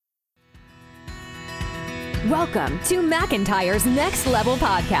Welcome to McIntyre's Next Level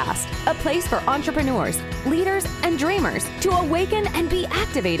Podcast, a place for entrepreneurs, leaders, and dreamers to awaken and be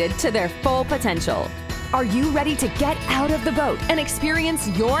activated to their full potential. Are you ready to get out of the boat and experience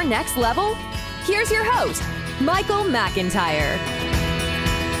your next level? Here's your host, Michael McIntyre.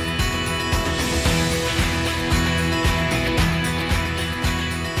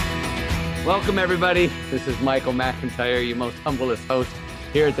 Welcome, everybody. This is Michael McIntyre, your most humblest host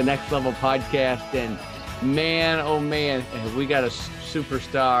here at the Next Level Podcast. And man, oh man, we got a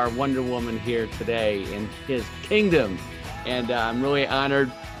superstar Wonder Woman here today in his kingdom. And I'm really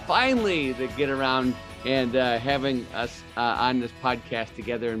honored finally to get around and having us on this podcast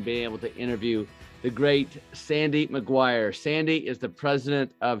together and being able to interview the great Sandy McGuire. Sandy is the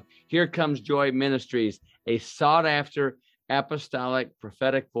president of Here Comes Joy Ministries, a sought-after apostolic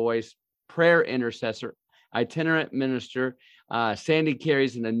prophetic voice, prayer intercessor, itinerant minister. Sandy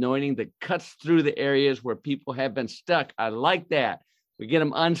carries an anointing that cuts through the areas where people have been stuck. I like that. We get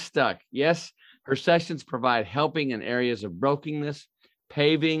them unstuck. Yes, her sessions provide helping in areas of brokenness,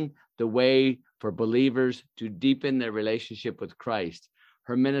 paving the way for believers to deepen their relationship with Christ.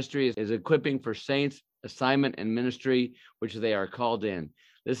 Her ministry is equipping for saints, assignment and ministry, which they are called in.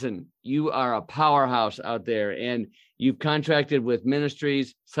 Listen, you are a powerhouse out there, and you've contracted with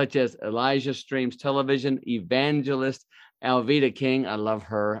ministries such as Elijah Streams Television, evangelist Alveda King. I love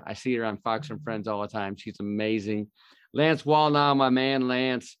her. I see her on Fox and Friends all the time. She's amazing. Lance Wallnau, my man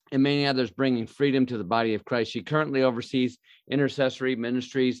Lance, and many others bringing freedom to the body of Christ. She currently oversees intercessory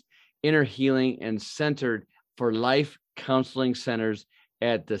ministries, inner healing, and centered for life counseling centers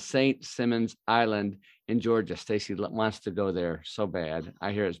at the St. Simons Island in Georgia. Stacy wants to go there so bad.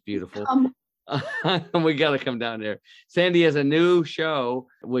 I hear it's beautiful. We got to come down there. Sandy has a new show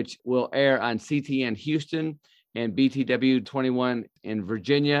which will air on CTN Houston and BTW 21 in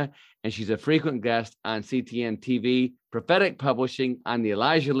Virginia, and she's a frequent guest on CTN TV, Prophetic Publishing, on the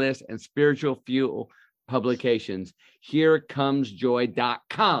Elijah List, and Spiritual Fuel publications.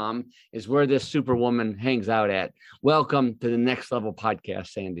 HereComesJoy.com is where this superwoman hangs out at. Welcome to the Next Level Podcast,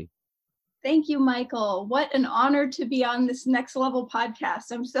 Sandy. Thank you, Michael. What an honor to be on this Next Level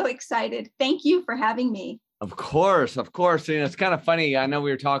Podcast. I'm so excited. Thank you for having me. Of course. You know, it's kind of funny. I know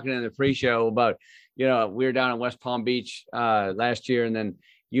we were talking in the pre-show about, we were down in West Palm Beach last year, and then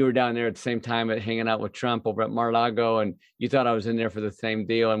you were down there at the same time hanging out with Trump over at Mar-a-Lago, and you thought I was in there for the same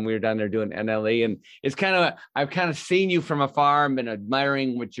deal, and we were down there doing NLE. And it's I've kind of seen you from afar and been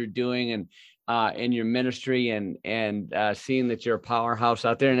admiring what you're doing and in your ministry and seeing that you're a powerhouse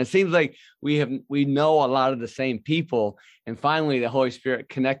out there. And it seems like we know a lot of the same people. And finally, the Holy Spirit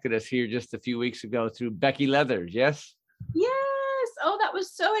connected us here just a few weeks ago through Becky Leathers. Yes? Yes. Oh, that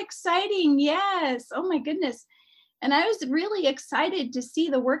was so exciting. Yes. Oh my goodness. And I was really excited to see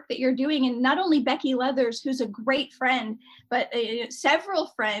the work that you're doing. And not only Becky Leathers, who's a great friend, but several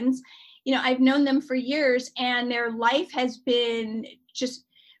friends, I've known them for years, and their life has been just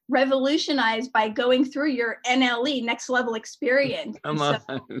revolutionized by going through your NLE, Next Level Experience. I'm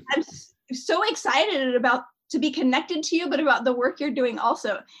so excited to be connected to you, but about the work you're doing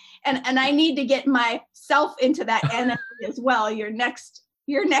also. And I need to get myself into that NLE as well, your next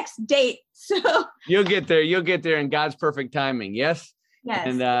date. So you'll get there in God's perfect timing. Yes.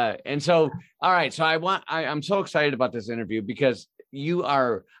 Yes. And so, all right. So I'm so excited about this interview because you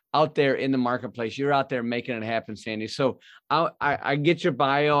are out there in the marketplace. You're out there making it happen, Sandy. So I get your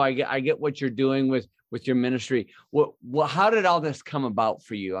bio. I get what you're doing with your ministry. How did all this come about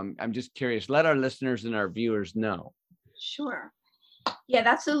for you? I'm just curious. Let our listeners and our viewers know. Sure. Yeah,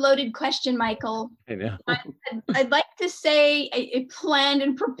 that's a loaded question, Michael. I know. I'd like to say I planned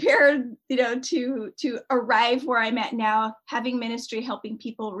and prepared, to arrive where I'm at now, having ministry, helping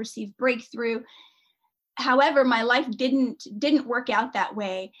people receive breakthrough. However, my life didn't work out that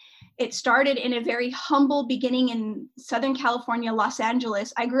way. It started in a very humble beginning in Southern California, Los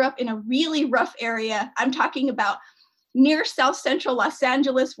Angeles. I grew up in a really rough area. I'm talking about near South Central Los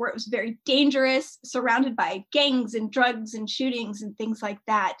Angeles, where it was very dangerous, surrounded by gangs and drugs and shootings and things like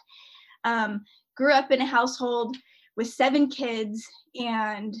that. Grew up in a household with 7 kids.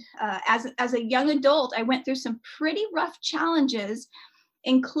 And as a young adult, I went through some pretty rough challenges,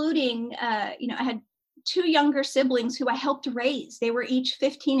 including, I had 2 younger siblings who I helped raise. They were each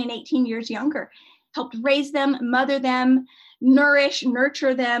 15 and 18 years younger. Helped raise them, mother them,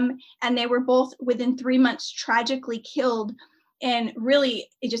 nurture them. And they were both within 3 months tragically killed in really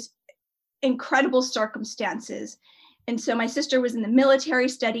just incredible circumstances. And so my sister was in the military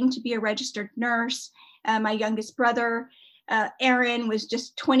studying to be a registered nurse. My youngest brother, Aaron, was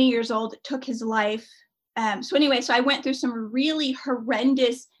just 20 years old. It took his life. So anyway, so I went through some really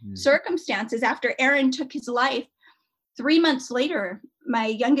horrendous circumstances after Aaron took his life. 3 months later, my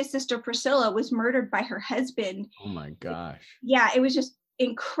youngest sister, Priscilla, was murdered by her husband. Oh my gosh. Yeah, it was just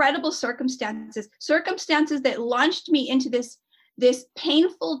incredible circumstances that launched me into this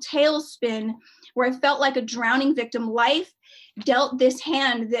painful tailspin where I felt like a drowning victim. Life dealt this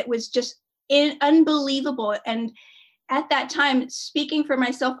hand that was just unbelievable. And at that time, speaking for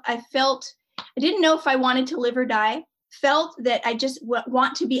myself, I didn't know if I wanted to live or die, felt that I just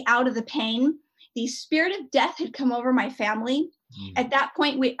want to be out of the pain. The spirit of death had come over my family. At that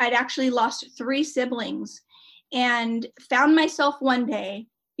point, I'd actually lost 3 siblings, and found myself one day,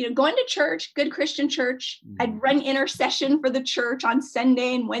 going to church, good Christian church. I'd run intercession for the church on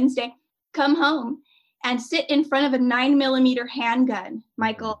Sunday and Wednesday, come home and sit in front of a 9mm handgun.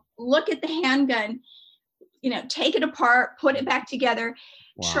 Michael, look at the handgun, take it apart, put it back together,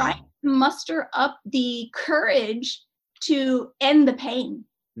 try to muster up the courage to end the pain.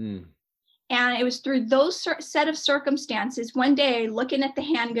 And it was through those set of circumstances, one day looking at the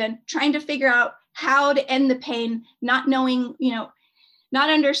handgun, trying to figure out how to end the pain, not knowing, not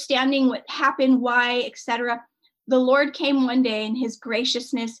understanding what happened, why, etc. The Lord came one day in his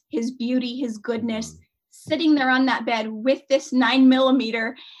graciousness, his beauty, his goodness, sitting there on that bed with this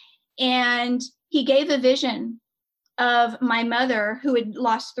 9mm. And he gave a vision of my mother, who had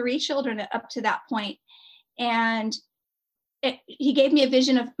lost 3 children up to that point. And he gave me a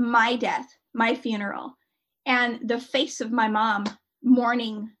vision of my death, my funeral, and the face of my mom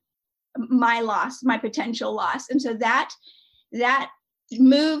mourning my loss, my potential loss. And so that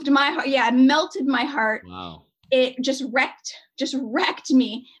moved my heart. Yeah, it melted my heart. Wow. It just wrecked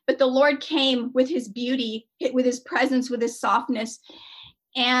me. But the Lord came with his beauty, with his presence, with his softness,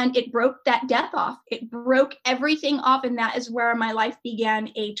 and it broke that death off. It broke everything off. And that is where my life began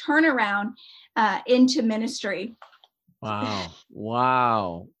a turnaround into ministry.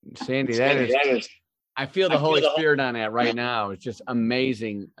 Wow. Sandy, that is, I feel the Holy Spirit on that right now. It's just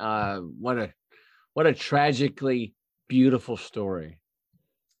amazing. What a tragically beautiful story.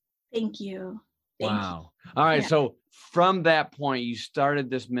 Thank you. Wow. All right. Yeah. So from that point, you started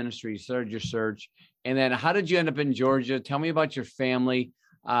this ministry, you started your search. And then how did you end up in Georgia? Tell me about your family.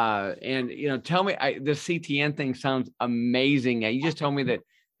 And, tell me, the CTN thing sounds amazing. You just told me that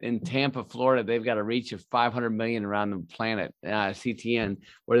in Tampa, Florida, they've got a reach of 500 million around the planet, CTN,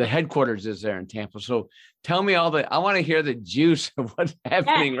 where the headquarters is there in Tampa. So tell me I want to hear the juice of what's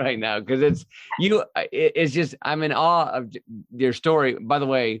happening right now. Because it's just, I'm in awe of your story. By the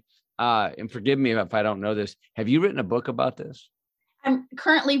way, and forgive me if I don't know this, have you written a book about this? I'm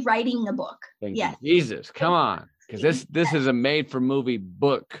currently writing a book. Yes. Jesus, come on. Because this is a made-for-movie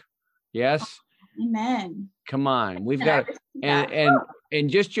book. Yes? Amen. Come on. We've got and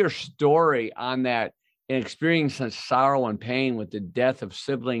just your story on that, and experiencing such sorrow and pain with the death of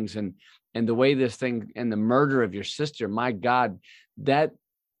siblings and the way this thing and the murder of your sister. My God, that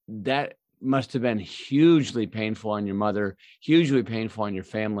must have been hugely painful on your mother, hugely painful on your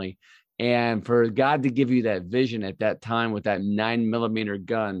family. And for God to give you that vision at that time with that 9mm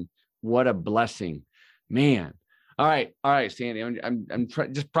gun, what a blessing, man. All right, Sandy. I'm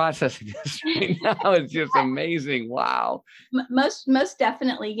just processing this right now. It's just amazing. Wow. Most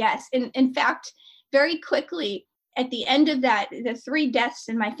definitely, yes. In fact, very quickly at the end of that, the 3 deaths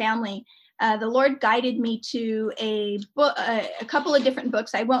in my family, the Lord guided me to a book, a couple of different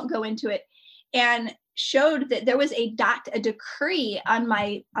books. I won't go into it, and showed that there was a decree on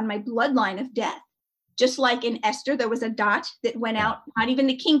my bloodline of death. Just like in Esther, there was a dot that went out. Not even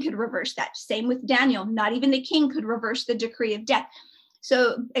the king could reverse that. Same with Daniel. Not even the king could reverse the decree of death.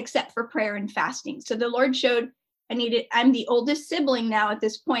 So, except for prayer and fasting. So the Lord showed I'm the oldest sibling now at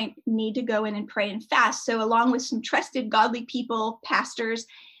this point, need to go in and pray and fast. So along with some trusted godly people, pastors,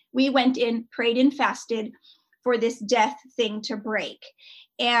 we went in, prayed and fasted for this death thing to break.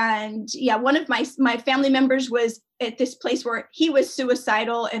 And yeah, one of my family members was at this place where he was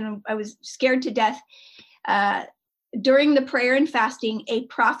suicidal, and I was scared to death. During the prayer and fasting, a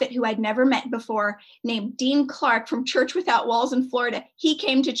prophet who I'd never met before, named Dean Clark from Church Without Walls in Florida, he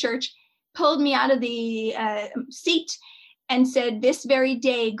came to church, pulled me out of the seat, and said, "This very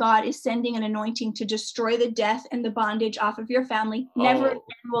day, God is sending an anointing to destroy the death and the bondage off of your family. Never again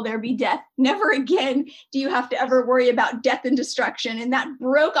will there be death. Never again do you have to ever worry about death and destruction." And that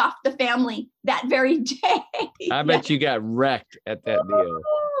broke off the family that very day. I bet you got wrecked at that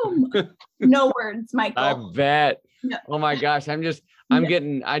deal. No words, Michael. I bet. No. Oh my gosh. I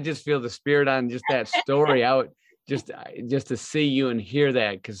just feel the spirit on just that story out. just to see you and hear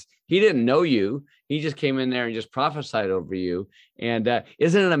that, because he didn't know you. He just came in there and just prophesied over you. And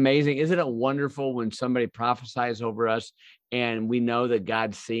isn't it amazing? Isn't it wonderful when somebody prophesies over us and we know that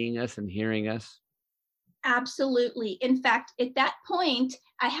God's seeing us and hearing us? Absolutely. In fact, at that point,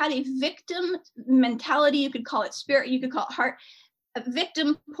 I had a victim mentality. You could call it spirit, you could call it heart. A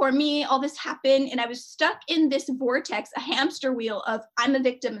victim, poor me, all this happened. And I was stuck in this vortex, a hamster wheel of I'm a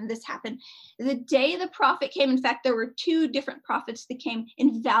victim and this happened. The day the prophet came, in fact, there were 2 different prophets that came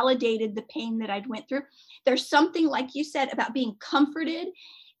and validated the pain that I'd went through. There's something, like you said, about being comforted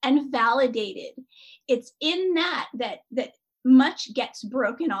and validated. It's in that much gets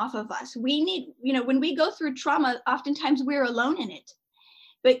broken off of us. We need, when we go through trauma, oftentimes we're alone in it.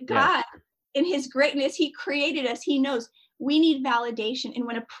 But God, in his greatness, he created us. He knows we need validation. And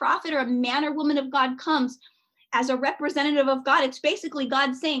when a prophet or a man or woman of God comes as a representative of God, it's basically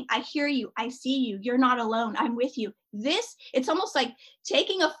God saying, I hear you, I see you, you're not alone, I'm with you. It's almost like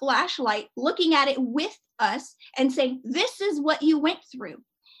taking a flashlight, looking at it with us and saying, this is what you went through.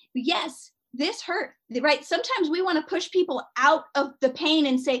 Yes, this hurt, right? Sometimes we want to push people out of the pain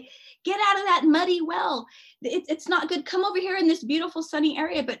and say, get out of that muddy well. It's not good. Come over here in this beautiful sunny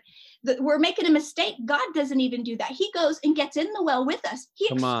area, but we're making a mistake. God doesn't even do that. He goes and gets in the well with us. He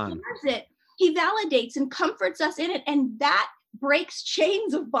explores it. He validates and comforts us in it. And that breaks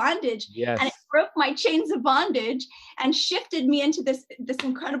chains of bondage. Yes. And it broke my chains of bondage and shifted me into this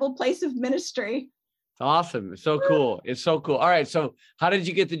incredible place of ministry. Awesome. It's so cool. It's so cool. All right. So how did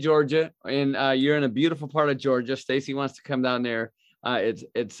you get to Georgia? And you're in a beautiful part of Georgia. Stacy wants to come down there.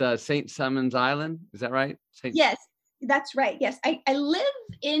 It's St. Simons Island. Is that right? Yes, that's right. Yes. I live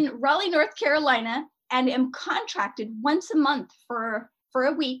in Raleigh, North Carolina, and am contracted once a month for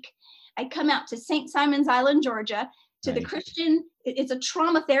a week. I come out to St. Simons Island, Georgia, to the Christian. It's a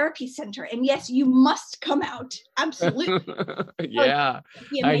trauma therapy center. And yes, you must come out. Absolutely. Yeah.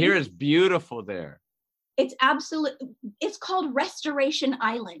 I hear it's beautiful there. It's called Restoration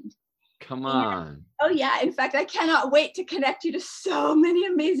Island. Come on. Oh yeah. In fact, I cannot wait to connect you to so many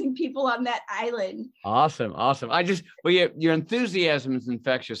amazing people on that island. Awesome. Your enthusiasm is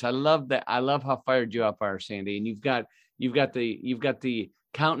infectious. I love that. I love how fired you up are, Sandy. And you've got the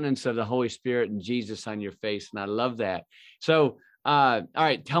countenance of the Holy Spirit and Jesus on your face. And I love that. So, all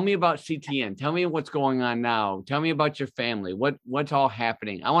right, tell me about CTN. Tell me what's going on now. Tell me about your family. What's all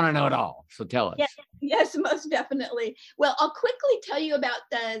happening? I want to know it all. So tell us. Yes, most definitely. Well, I'll quickly tell you about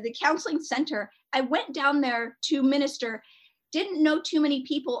the counseling center. I went down there to minister. Didn't know too many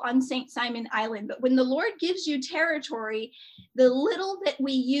people on St. Simon Island, but when the Lord gives you territory, the little that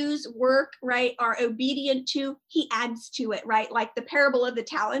we use, work, right, are obedient to, he adds to it, right? Like the parable of the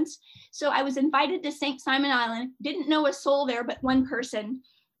talents. So I was invited to St. Simon Island, didn't know a soul there, but one person.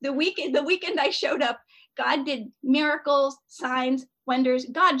 The weekend I showed up, God did miracles, signs, wonders.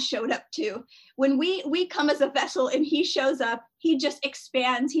 God showed up too. When we come as a vessel and he shows up, he just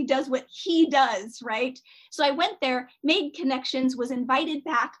expands. He does what he does, right? So I went there, made connections, was invited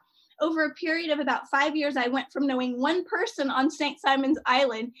back. Over a period of about 5 years, I went from knowing one person on St. Simon's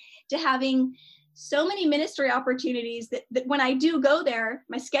Island to having so many ministry opportunities that when I do go there,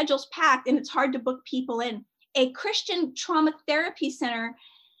 my schedule's packed and it's hard to book people in. A Christian trauma therapy center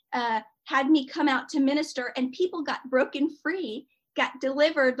had me come out to minister, and people got broken free, got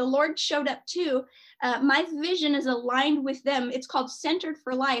delivered. The Lord showed up too. My vision is aligned with them. It's called Centered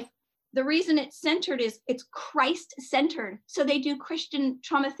for Life. The reason it's centered is it's Christ-centered. So they do Christian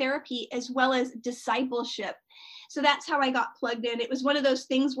trauma therapy as well as discipleship. So that's how I got plugged in. It was one of those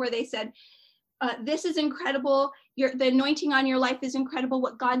things where they said, this is incredible. The anointing on your life is incredible.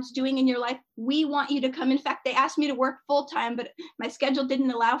 What God's doing in your life, we want you to come. In fact, they asked me to work full time, but my schedule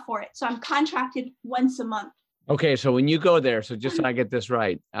didn't allow for it. So I'm contracted once a month. Okay. So when you go there, so just so I get this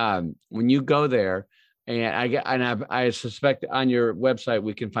right, when you go there, and I suspect on your website,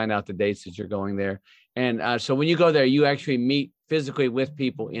 we can find out the dates that you're going there. And so when you go there, you actually meet physically with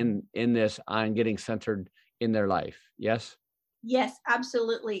people in this on getting centered in their life. Yes? Yes,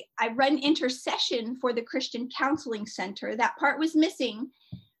 absolutely. I run intercession for the Christian Counseling Center. That part was missing.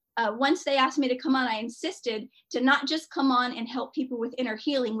 Once they asked me to come on, I insisted to not just come on and help people with inner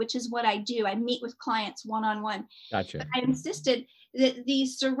healing, which is what I do. I meet with clients one-on-one. Gotcha. But I insisted that the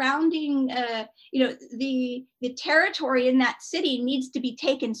surrounding, the territory in that city needs to be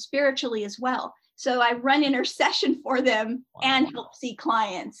taken spiritually as well. So I run intercession for them and help see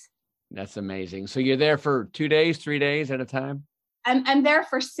clients. That's amazing. So you're there for 2 days, 3 days at a time? I'm there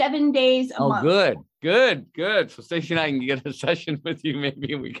for 7 days a month. Good. So Stacey and I can get a session with you.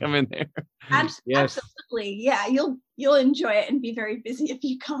 Maybe we come in there. Yes. Absolutely. Yeah. You'll enjoy it and be very busy if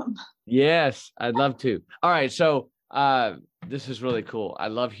you come. Yes, I'd love to. All right. So this is really cool. I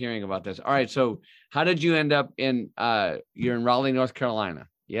love hearing about this. All right. So how did you end up you're in Raleigh, North Carolina?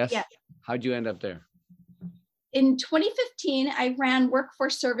 Yes. Yes. How'd you end up there? In 2015, I ran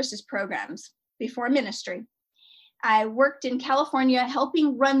workforce services programs before ministry. I worked in California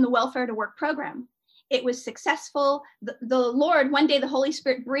helping run the Welfare to Work program. It was successful. The Lord, one day the Holy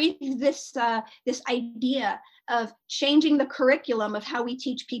Spirit breathed this idea of changing the curriculum of how we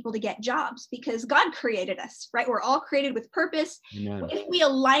teach people to get jobs, because God created us, right? We're all created with purpose. Amen. If we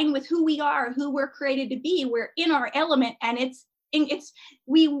align with who we are, who we're created to be, we're in our element, and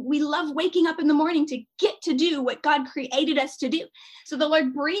we love waking up in the morning to get to do what God created us to do. So the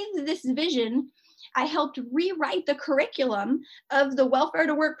Lord breathed this vision. I helped rewrite the curriculum of the Welfare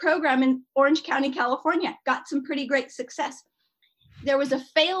to Work program in Orange County, California. Got some pretty great success. There was a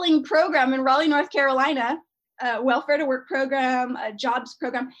failing program in Raleigh, North Carolina, Welfare to Work program, a jobs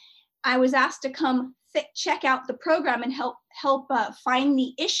program. I was asked to come check out the program and help find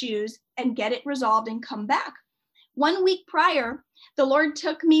the issues and get it resolved and come back. 1 week prior, the Lord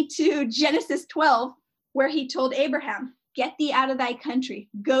took me to Genesis 12, where he told Abraham, get thee out of thy country,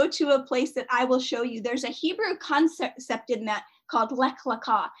 go to a place that I will show you. There's a Hebrew concept in that called lech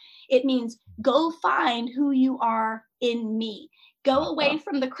lecha. It means go find who you are in me. Go away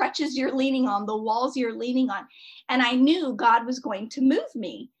from the crutches you're leaning on, the walls you're leaning on. And I knew God was going to move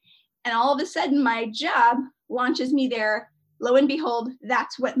me. And all of a sudden, my job launches me there. Lo and behold,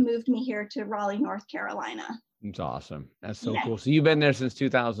 that's what moved me here to Raleigh, North Carolina. It's awesome. That's so cool. So you've been there since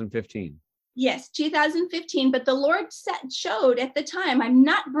 2015. Yes, 2015. But the Lord showed at the time, I'm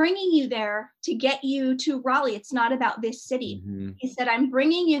not bringing you there to get you to Raleigh. It's not about this city. Mm-hmm. He said, I'm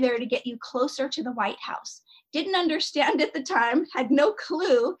bringing you there to get you closer to the White House. Didn't understand at the time, had no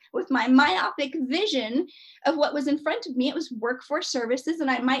clue with my myopic vision of what was in front of me. It was workforce services.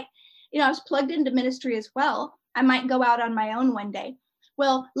 And I might, I was plugged into ministry as well. I might go out on my own one day.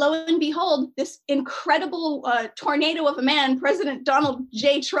 Well, lo and behold, this incredible tornado of a man, President Donald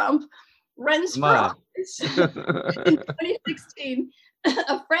J. Trump, runs for office in 2016.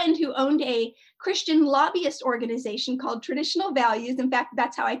 A friend who owned a Christian lobbyist organization called Traditional Values. In fact,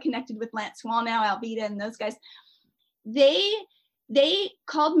 that's how I connected with Lance Wallnau, Alveda, and those guys. They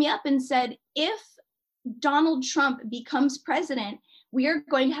called me up and said, if Donald Trump becomes president, we are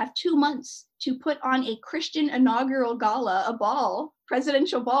going to have 2 months to put on a Christian inaugural gala, a ball,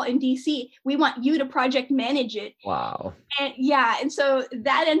 presidential ball in DC. We want you to project manage it. Wow. And so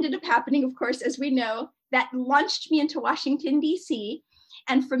that ended up happening, of course, as we know. That launched me into Washington, D.C.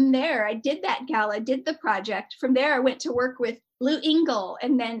 And from there, I did that gala, did the project. From there, I went to work with Lou Engle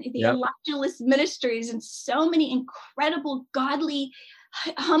and then the Elijah Ministries and so many incredible, godly,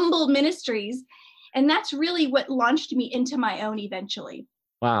 humble ministries. And that's really what launched me into my own eventually.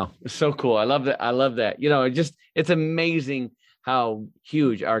 Wow. It's so cool. I love that. It's amazing how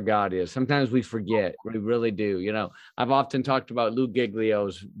huge our God is. Sometimes we forget. We really do. I've often talked about Lou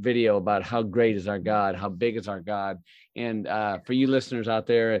Giglio's video about how great is our God, how big is our God. And for you listeners out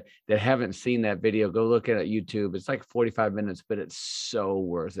there that haven't seen that video, go look at it on YouTube. It's like 45 minutes, but it's so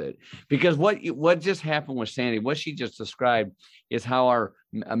worth it. Because what just happened with Sandy, what she just described is how our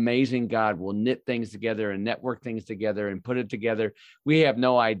amazing God will knit things together and network things together and put it together. We have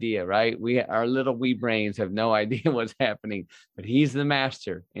no idea, right? Our little wee brains have no idea what's happening, but he's the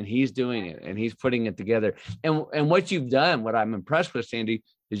master and he's doing it and he's putting it together. And what you've done, what I'm impressed with, Sandy,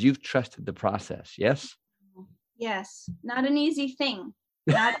 is you've trusted the process. Yes? Yes. Not an easy thing.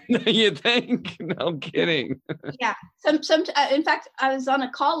 You think? No kidding. Yeah. In fact, I was on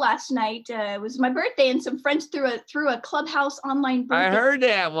a call last night. It was my birthday, and some friends threw a Clubhouse online birthday. I heard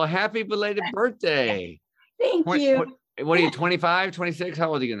that. Well, happy belated birthday. Thank you. What are you, 25, 26?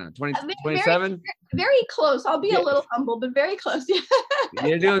 How old are you now? 27? Very close. I'll be a little humble, but very close.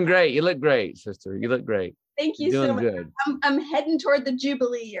 You're doing great. You look great, sister. You look great. Thank you so much. Good. I'm heading toward the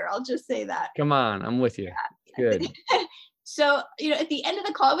Jubilee year. I'll just say that. Come on. I'm with you. Yeah. Good. So, at the end of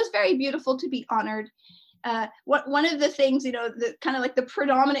the call, it was very beautiful to be honored. One of the things, the kind of like the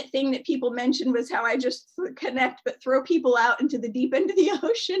predominant thing that people mentioned was how I just connect, but throw people out into the deep end of the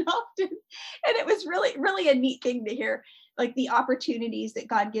ocean often. And it was really, really a neat thing to hear, like the opportunities that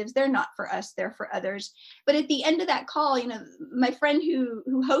God gives. They're not for us, they're for others. But at the end of that call, my friend who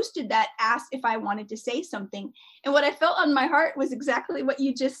hosted that asked if I wanted to say something. And what I felt on my heart was exactly what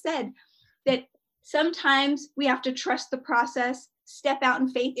you just said, that sometimes we have to trust the process. step out in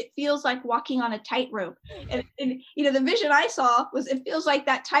faith, it feels like walking on a tightrope. And the vision I saw was, it feels like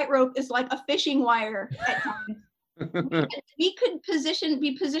that tightrope is like a fishing wire at times. We could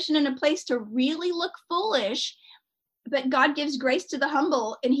be positioned in a place to really look foolish, but God gives grace to the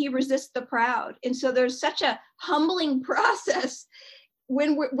humble and he resists the proud. And so there's such a humbling process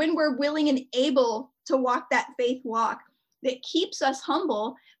when we're willing and able to walk that faith walk that keeps us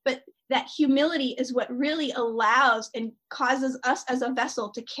humble, but that humility is what really allows and causes us as a vessel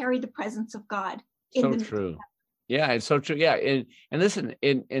to carry the presence of God. So true. Yeah, it's so true. Yeah. And listen,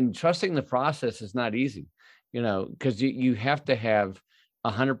 in trusting the process is not easy, because you have to have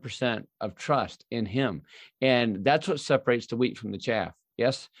 100% of trust in him. And that's what separates the wheat from the chaff.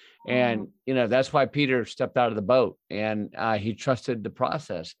 Yes. And, that's why Peter stepped out of the boat and he trusted the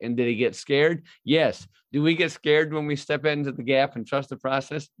process. And did he get scared? Yes. Do we get scared when we step into the gap and trust the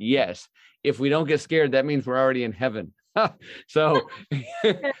process? Yes. If we don't get scared, that means we're already in heaven. So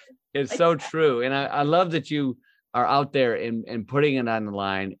it's so true. And I love that you are out there and putting it on the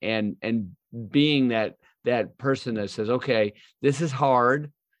line and being that person that says, okay, this is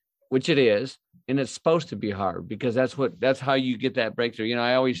hard, which it is. And it's supposed to be hard because that's how you get that breakthrough.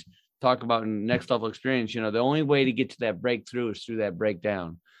 I always talk about in Next Level Experience, the only way to get to that breakthrough is through that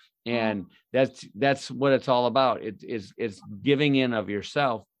breakdown. And that's what it's all about. It's giving in of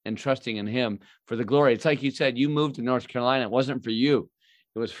yourself and trusting in him for the glory. It's like you said, you moved to North Carolina. It wasn't for you.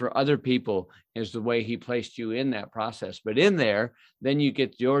 It was for other people, is the way he placed you in that process. But in there, then you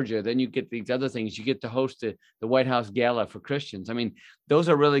get Georgia, then you get these other things. You get to host the White House Gala for Christians. I mean, those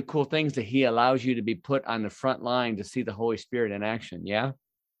are really cool things that he allows you to be put on the front line to see the Holy Spirit in action. Yeah.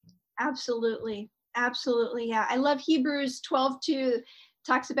 Absolutely. Absolutely. Yeah. I love Hebrews 12:2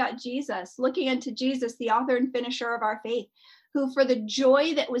 talks about Jesus, looking unto Jesus, the author and finisher of our faith, who for the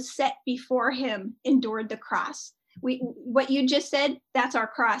joy that was set before him endured the cross. What you just said, that's our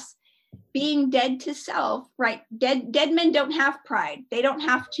cross. Being dead to self, right? Dead men don't have pride. They don't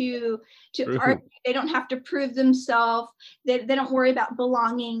have to argue. They don't have to prove themselves. They don't worry about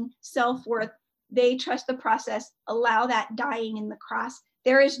belonging, self-worth. They trust the process, allow that dying in the cross.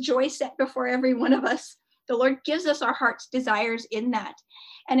 There is joy set before every one of us. The Lord gives us our heart's desires in that.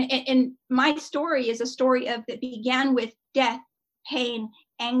 And my story is a story that began with death, pain,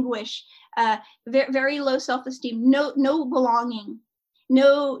 anguish, very, very low self-esteem, no belonging,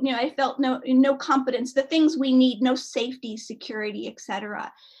 I felt no competence, the things we need, no safety, security,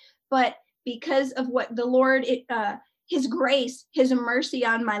 etc. But because of what the Lord, his grace, his mercy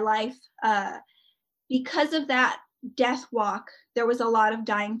on my life, because of that death walk, there was a lot of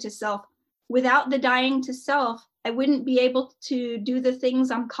dying to self. Without the dying to self, I wouldn't be able to do the things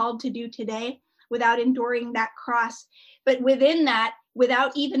I'm called to do today without enduring that cross. But within that,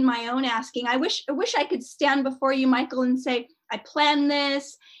 without even my own asking, I wish I could stand before you, Michael, and say, I plan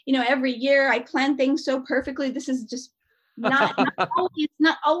this, every year I plan things so perfectly. This is just not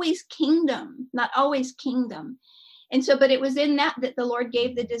always kingdom. And so, but it was in that the Lord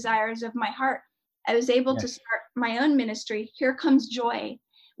gave the desires of my heart. I was able to start my own ministry. Here Comes Joy,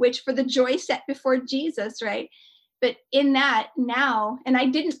 which for the joy set before Jesus, right? But in that now, and I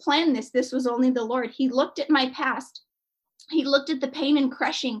didn't plan this was only the Lord. He looked at my past. He looked at the pain and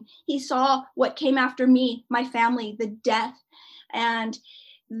crushing. He saw what came after me, my family, the death. And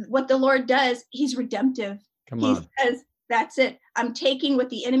what the Lord does, he's redemptive. He says, that's it. I'm taking what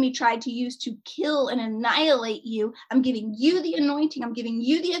the enemy tried to use to kill and annihilate you. I'm giving you the anointing. I'm giving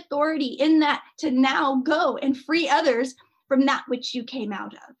you the authority in that to now go and free others from that which you came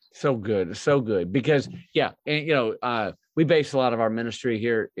out of. So good. So good. Because we base a lot of our ministry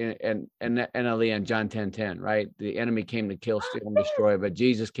here in NLE on John 10:10, right? The enemy came to kill, steal, and destroy, but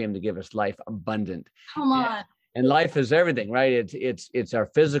Jesus came to give us life abundant. Come on. And life is everything, right? It's our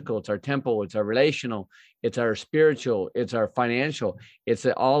physical, it's our temple, it's our relational, it's our spiritual, it's our financial, it's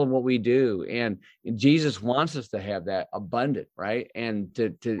all of what we do. And Jesus wants us to have that abundant, right? And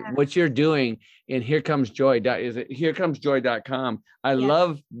to what you're doing in Here Comes Joy, is it herecomejoy.com? I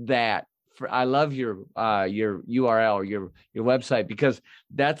love that. I love your URL, your website, because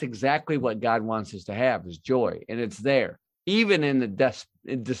that's exactly what God wants us to have, is joy. And it's there. Even in the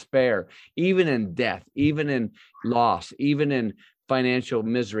despair, even in death, even in loss, even in financial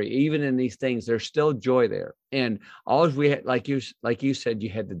misery, even in these things, there's still joy there. And all we had, like you said, you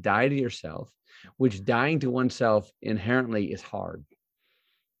had to die to yourself, which dying to oneself inherently is hard.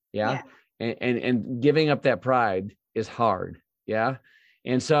 Yeah. And giving up that pride is hard. Yeah.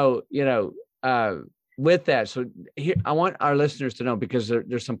 And so, with that, so here, I want our listeners to know, because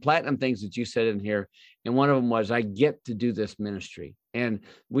there's some platinum things that you said in here. And one of them was, I get to do this ministry. And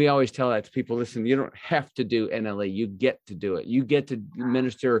we always tell that to people, listen, you don't have to do NLE. You get to do it. You get to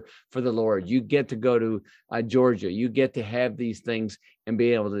minister for the Lord. You get to go to Georgia. You get to have these things and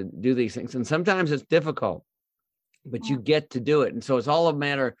be able to do these things. And sometimes it's difficult, but you get to do it. And so it's all a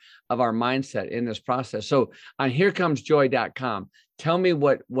matter of our mindset in this process. So on herecomes.joy.com, tell me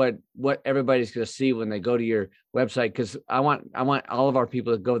what everybody's going to see when they go to your website, because I want all of our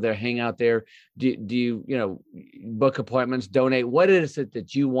people to go there, hang out there. Do you book appointments, donate? What is it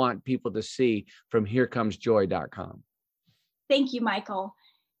that you want people to see from herecomes.joy.com? Thank you, Michael.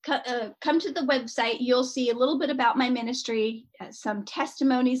 Come to the website. You'll see a little bit about my ministry, some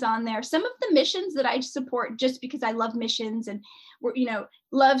testimonies on there, some of the missions that I support just because I love missions and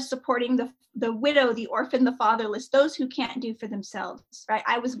love supporting the widow, the orphan, the fatherless, those who can't do for themselves, right?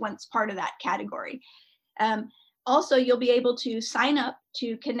 I was once part of that category. Also, you'll be able to sign up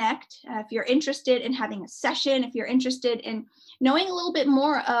to connect if you're interested in having a session, if you're interested in knowing a little bit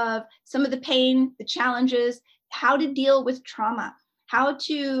more of some of the pain, the challenges, how to deal with trauma. How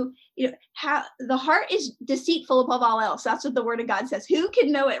to, how the heart is deceitful above all else. That's what the word of God says. Who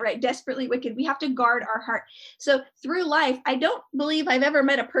can know it, right? Desperately wicked. We have to guard our heart. So through life, I don't believe I've ever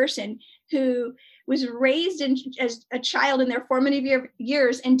met a person who was raised as a child in their formative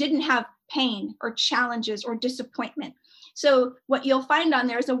years and didn't have pain or challenges or disappointment. So what you'll find on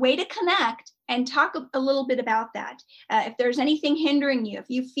there is a way to connect and talk a little bit about that. If there's anything hindering you, if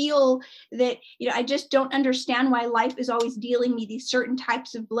you feel that, I just don't understand why life is always dealing me these certain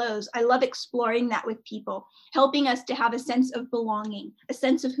types of blows, I love exploring that with people, helping us to have a sense of belonging, a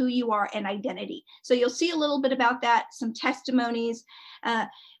sense of who you are and identity. So you'll see a little bit about that, some testimonies,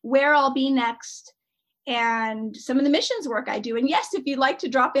 where I'll be next, and some of the missions work I do. And yes, if you'd like to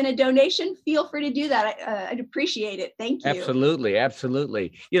drop in a donation, feel free to do that. I'd appreciate it. Thank you. Absolutely.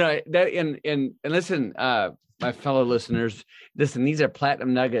 Absolutely. And listen, my fellow listeners, listen, these are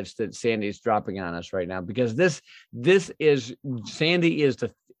platinum nuggets that Sandy's dropping on us right now, because Sandy is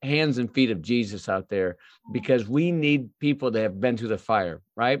the hands and feet of Jesus out there, because we need people that have been through the fire,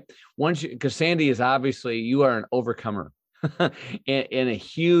 right? Because Sandy is obviously, you are an overcomer. in a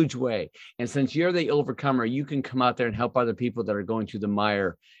huge way. And since you're the overcomer, you can come out there and help other people that are going through the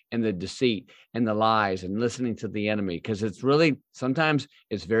mire and the deceit and the lies and listening to the enemy, because sometimes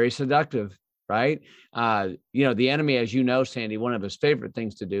it's very seductive, right? The enemy, as you know, Sandy, one of his favorite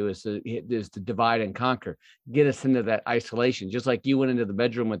things to do is to divide and conquer, get us into that isolation, just like you went into the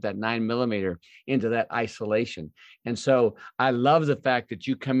bedroom with that 9mm into that isolation. And so I love the fact that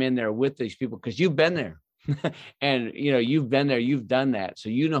you come in there with these people, because you've been there. And you've been there, you've done that, so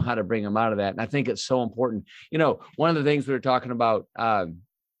you know how to bring them out of that. And I think it's so important. One of the things we were talking about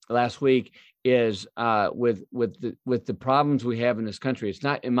last week is with the problems we have in this country. It's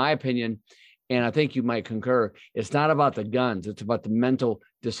not, in my opinion, and I think you might concur, it's not about the guns. It's about the mental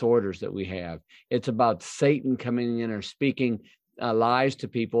disorders that we have. It's about Satan coming in or speaking lies to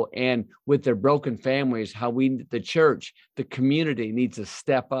people, and with their broken families, how the church, the community needs to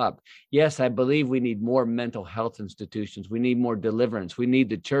step up. Yes, I believe we need more mental health institutions. We need more deliverance. We need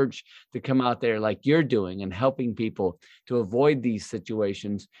the church to come out there like you're doing and helping people to avoid these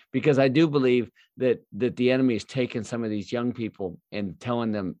situations, because I do believe that the enemy is taking some of these young people and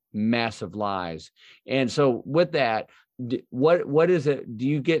telling them massive lies. And so with that, what is it? Do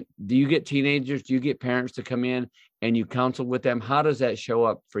you get teenagers? Do you get parents to come in and you counsel with them? How does that show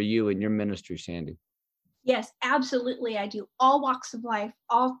up for you in your ministry, Sandy? Yes, absolutely. I do all walks of life,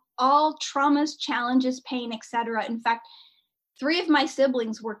 all traumas, challenges, pain, etc. In fact, 3 of my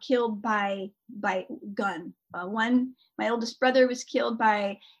siblings were killed by gun. One, my oldest brother, was killed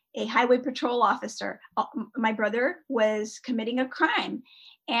by a highway patrol officer. My brother was committing a crime,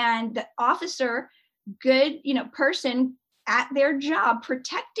 and the officer, good, person at their job,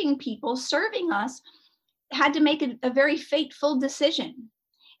 protecting people, serving us, had to make a very fateful decision.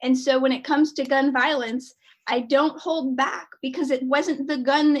 And so when it comes to gun violence, I don't hold back, because it wasn't the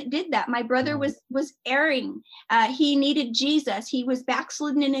gun that did that. My brother was erring. He needed Jesus. He was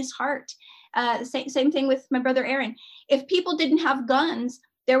backslidden in his heart. Same thing with my brother Aaron. If people didn't have guns,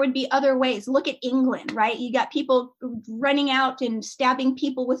 there would be other ways. Look at England, right? You got people running out and stabbing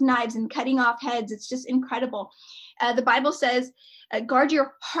people with knives and cutting off heads. It's just incredible. The Bible says, guard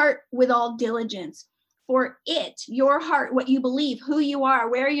your heart with all diligence. For it, your heart, what you believe, who you are,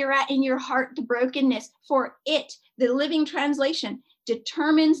 where you're at in your heart, the brokenness, for it, the Living Translation,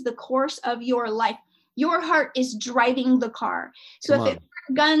 determines the course of your life. Your heart is driving the car. So if it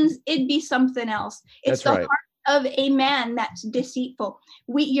weren't guns, it'd be something else. It's the heart of a man that's deceitful.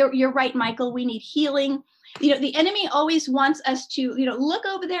 You're right, Michael. We need healing. The enemy always wants us to, look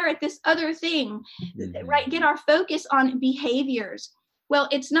over there at this other thing, right? Get our focus on behaviors. Well,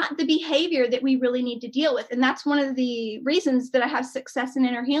 it's not the behavior that we really need to deal with. And that's one of the reasons that I have success in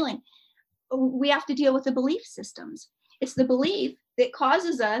inner healing. We have to deal with the belief systems. It's the belief that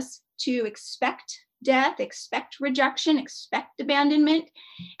causes us to expect death, expect rejection, expect abandonment.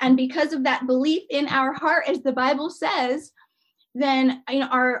 And because of that belief in our heart, as the Bible says, then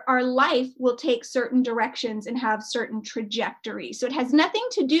our life will take certain directions and have certain trajectories. So it has nothing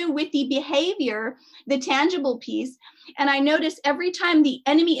to do with the behavior, the tangible piece. And I notice every time the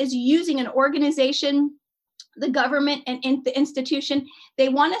enemy is using an organization, the government and the institution, they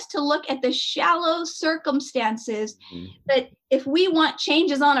want us to look at the shallow circumstances. But if we want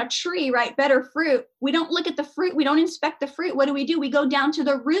changes on a tree, right, better fruit, we don't look at the fruit. We don't inspect the fruit. What do? We go down to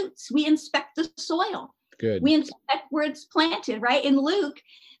the roots. We inspect the soil. Good. We inspect where it's planted, right? In Luke,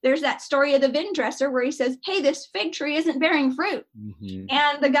 there's that story of the vine dresser where he says, hey, this fig tree isn't bearing fruit.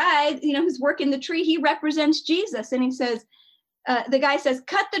 And the guy, who's working the tree, he represents Jesus. And he says, the guy says,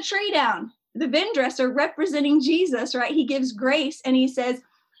 cut the tree down. The vine dresser representing Jesus, right? He gives grace and he says,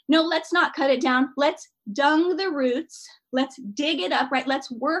 no, let's not cut it down. Let's dung the roots. Let's dig it up, right?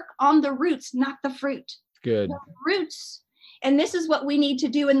 Let's work on the roots, not the fruit. Good. The roots. And this is what we need to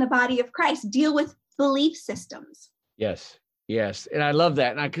do in the body of Christ, deal with belief systems. Yes. And I love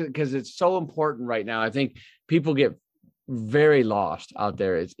that. And because it's so important right now. I think people get very lost out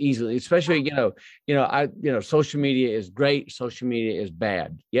there. It's easily, especially, social media is great. Social media is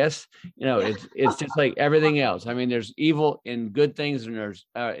bad. Yes. It's just like everything else. I mean, there's evil in good things, and there's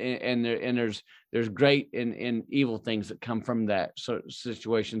great in evil things that come from that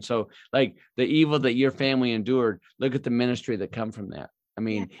situation. So like the evil that your family endured, look at the ministry that come from that. I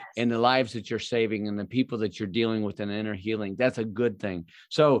mean, and the lives that you're saving and the people that you're dealing with in inner healing, that's a good thing.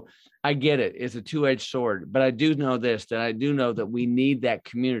 So I get it. It's a two-edged sword, but I do know that we need that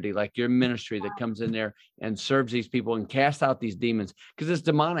community, like your ministry that comes in there and serves these people and casts out these demons, because it's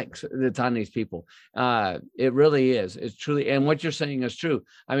demonic that's on these people. It really is. It's truly, and what you're saying is true.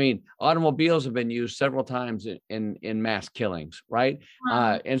 I mean, automobiles have been used several times in mass killings, right?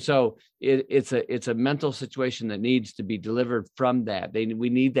 And so it's a mental situation that needs to be delivered from that.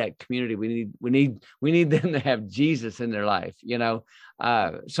 We need that community. We need them to have Jesus in their life,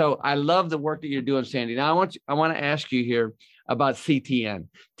 So I love the work that you're doing, Sandy. Now I want to ask you here about CTN.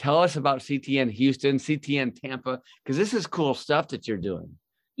 Tell us about CTN Houston, CTN Tampa, because this is cool stuff that you're doing.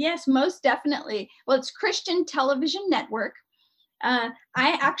 Yes, most definitely. Well, it's Christian Television Network. I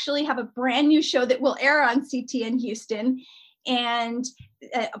actually have a brand new show that will air on CTN Houston. And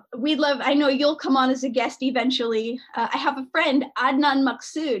I know you'll come on as a guest eventually. I have a friend, Adnan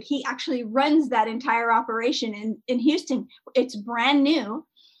Maqsood. He actually runs that entire operation in Houston. It's brand new.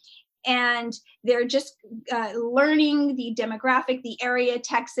 And they're just learning the demographic, the area,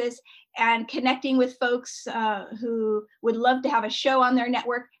 Texas, and connecting with folks who would love to have a show on their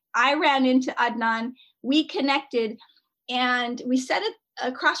network. I ran into Adnan. We connected, and we set it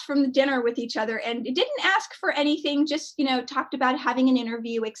across from the dinner with each other, and it didn't ask for anything, just talked about having an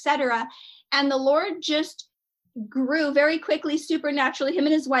interview, etc. And the Lord just grew very quickly, supernaturally. Him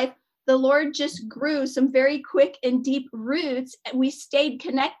and his wife, the Lord just grew some very quick and deep roots. We stayed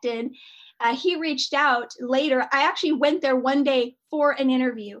connected. He reached out later. I actually went there one day for an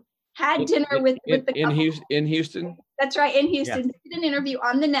interview, had dinner with the couple. In Houston. That's right, in Houston. Did an interview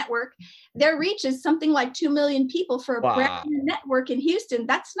on the network. Their reach is something like 2 million people for a brand new network in Houston.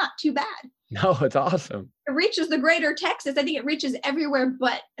 That's not too bad. No, it's awesome. It reaches the greater Texas. I think it reaches everywhere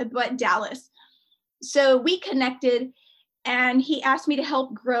but Dallas. So we connected, and he asked me to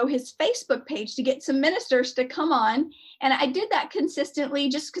help grow his Facebook page to get some ministers to come on. And I did that consistently,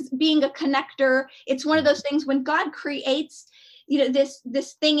 just because being a connector, it's one of those things when God creates,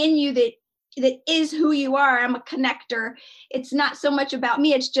 this thing in you that is who you are. I'm a connector. It's not so much about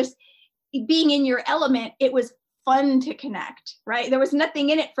me. It's just being in your element. It was fun to connect, right? There was nothing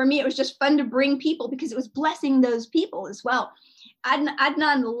in it for me. It was just fun to bring people because it was blessing those people as well.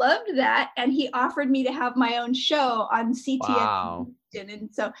 Adnan loved that, and he offered me to have my own show on CTN. Wow. And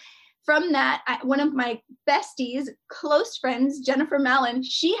so from that, one of my besties, close friends, Jennifer Mallon,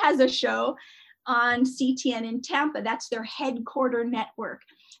 she has a show on CTN in Tampa. That's their headquarter network.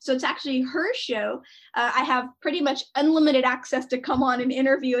 So it's actually her show. I have pretty much unlimited access to come on and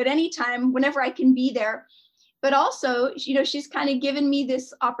interview at any time, whenever I can be there. But also, she's kind of given me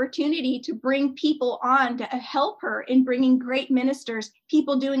this opportunity to bring people on to help her in bringing great ministers,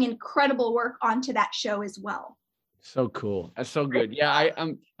 people doing incredible work onto that show as well. So cool. That's so good. Yeah,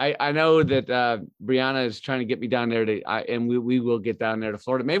 I know that Brianna is trying to get me down there and we will get down there to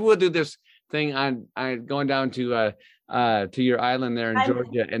Florida. Maybe we'll do this thing on going down to your island there in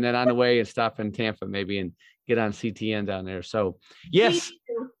Georgia, and then on the way and stop in Tampa maybe and get on CTN down there. So yes,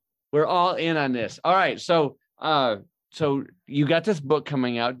 we're all in on this. All right. So, so you got this book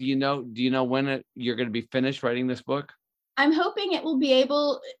coming out. Do you know when you're going to be finished writing this book? I'm hoping it will be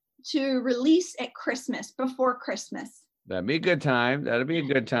able to release at Christmas, before Christmas. That'd be a good time. That'd be a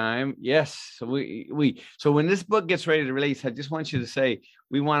good time. Yes. So so when this book gets ready to release, I just want you to say,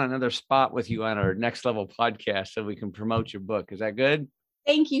 we want another spot with you on our Next Level podcast so we can promote your book. Is that good?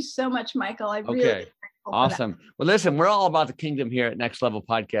 Thank you so much, Michael. I really awesome. Well, listen, we're all about the kingdom here at Next Level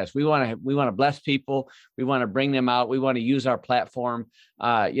Podcast. We want to bless people. We want to bring them out. We want to use our platform.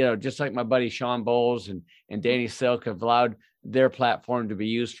 Just like my buddy Sean Bowles and Danny Silk have allowed their platform to be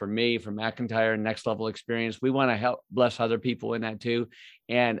used for me, for McIntyre and Next Level Experience. We want to help bless other people in that too.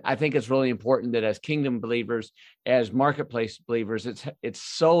 And I think it's really important that as kingdom believers, as marketplace believers, it's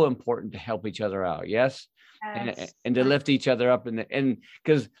so important to help each other out. Yes. And to lift each other up. And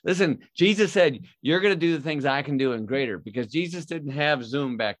because listen, Jesus said, you're going to do the things I can do and greater, because Jesus didn't have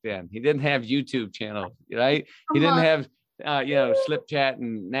Zoom back then. He didn't have YouTube channels, right? He didn't have, Slip Chat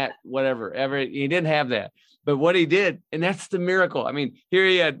and Nat, whatever, he didn't have that. But what he did, and that's the miracle. I mean, here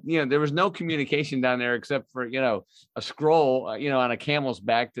he had, there was no communication down there except for, a scroll, on a camel's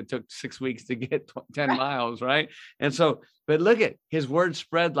back that took 6 weeks to get 10 miles. Right. And so, but look at his word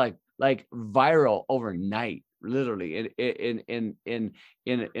spread like viral overnight, literally in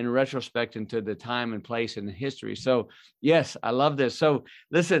retrospect into the time and place and history. So yes, I love this. So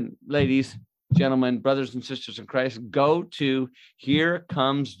listen, ladies, gentlemen, brothers and sisters in Christ, go to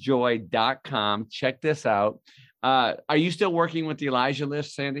herecomes.joy.com. Check this out. Are you still working with the Elijah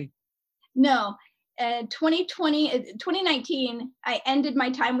list, Sandy? No. 2019, I ended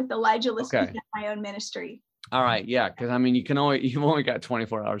my time with the Elijah list with my own ministry. All right. Yeah. Because I mean, you've only got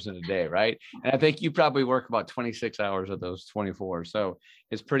 24 hours in a day, right? And I think you probably work about 26 hours of those 24. So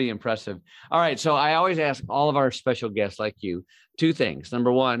it's pretty impressive. All right. So I always ask all of our special guests like you 2 things.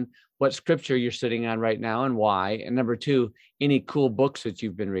 Number 1, what scripture you're sitting on right now and why? And number 2, any cool books that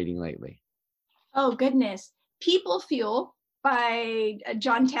you've been reading lately? Oh, goodness. People Fuel by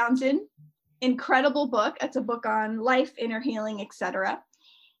John Townsend. Incredible book. It's a book on life, inner healing, etc.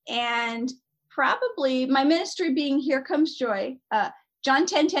 And probably my ministry being Here Comes Joy. John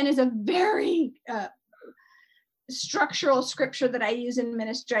 10:10 is a very structural scripture that I use in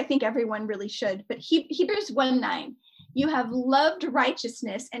ministry. I think everyone really should. But Hebrews 1:9, you have loved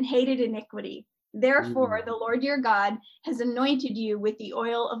righteousness and hated iniquity. Therefore, the Lord your God has anointed you with the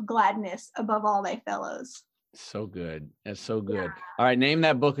oil of gladness above all thy fellows. So good. That's so good. Yeah. All right. Name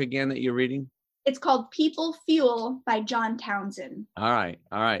that book again that you're reading. It's called People Fuel by John Townsend. All right.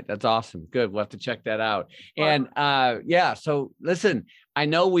 That's awesome. Good. We'll have to check that out. And so listen, I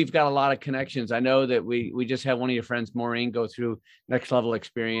know we've got a lot of connections. I know that we just had one of your friends, Maureen, go through Next Level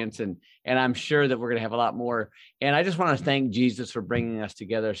Experience, and I'm sure that we're going to have a lot more. And I just want to thank Jesus for bringing us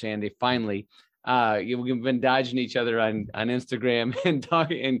together, Sandy. Finally, we've been dodging each other on Instagram and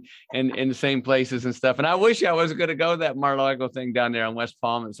talking in the same places and stuff. And I wish I was going to go to that Mar-a-Lago thing down there on West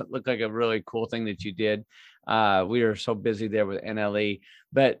Palm. It looked like a really cool thing that you did. We were so busy there with NLE,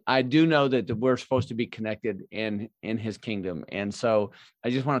 but I do know that we're supposed to be connected in his kingdom. And so I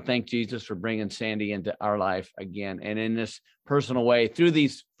just want to thank Jesus for bringing Sandy into our life again. And in this personal way, through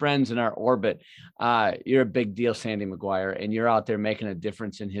these friends in our orbit, you're a big deal, Sandy McGuire, and you're out there making a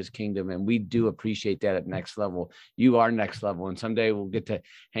difference in his kingdom. And we do appreciate that at Next Level. You are Next Level. And someday we'll get to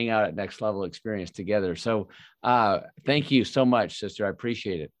hang out at Next Level Experience together. So thank you so much, sister. I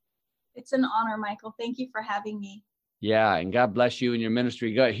appreciate it. It's an honor, Michael. Thank you for having me. Yeah. And God bless you and your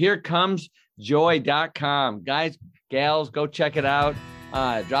ministry. Go herecomes.joy.com. Guys, gals, go check it out.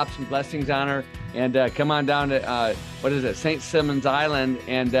 Drop some blessings on her and come on down to, St. Simon's Island.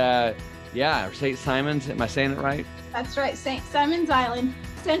 And St. Simon's. Am I saying it right? That's right. St. Simon's Island,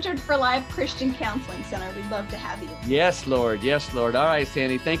 Centered for Life Christian Counseling Center. We'd love to have you. Yes, Lord. Yes, Lord. All right,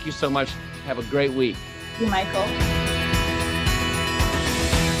 Sandy. Thank you so much. Have a great week. Thank you, Michael.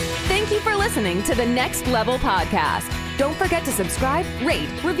 Thank you for listening to the Next Level Podcast. Don't forget to subscribe, rate,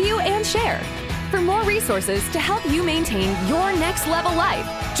 review, and share. For more resources to help you maintain your next level life,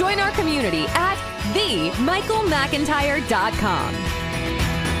 join our community at themichaelmcintyre.com.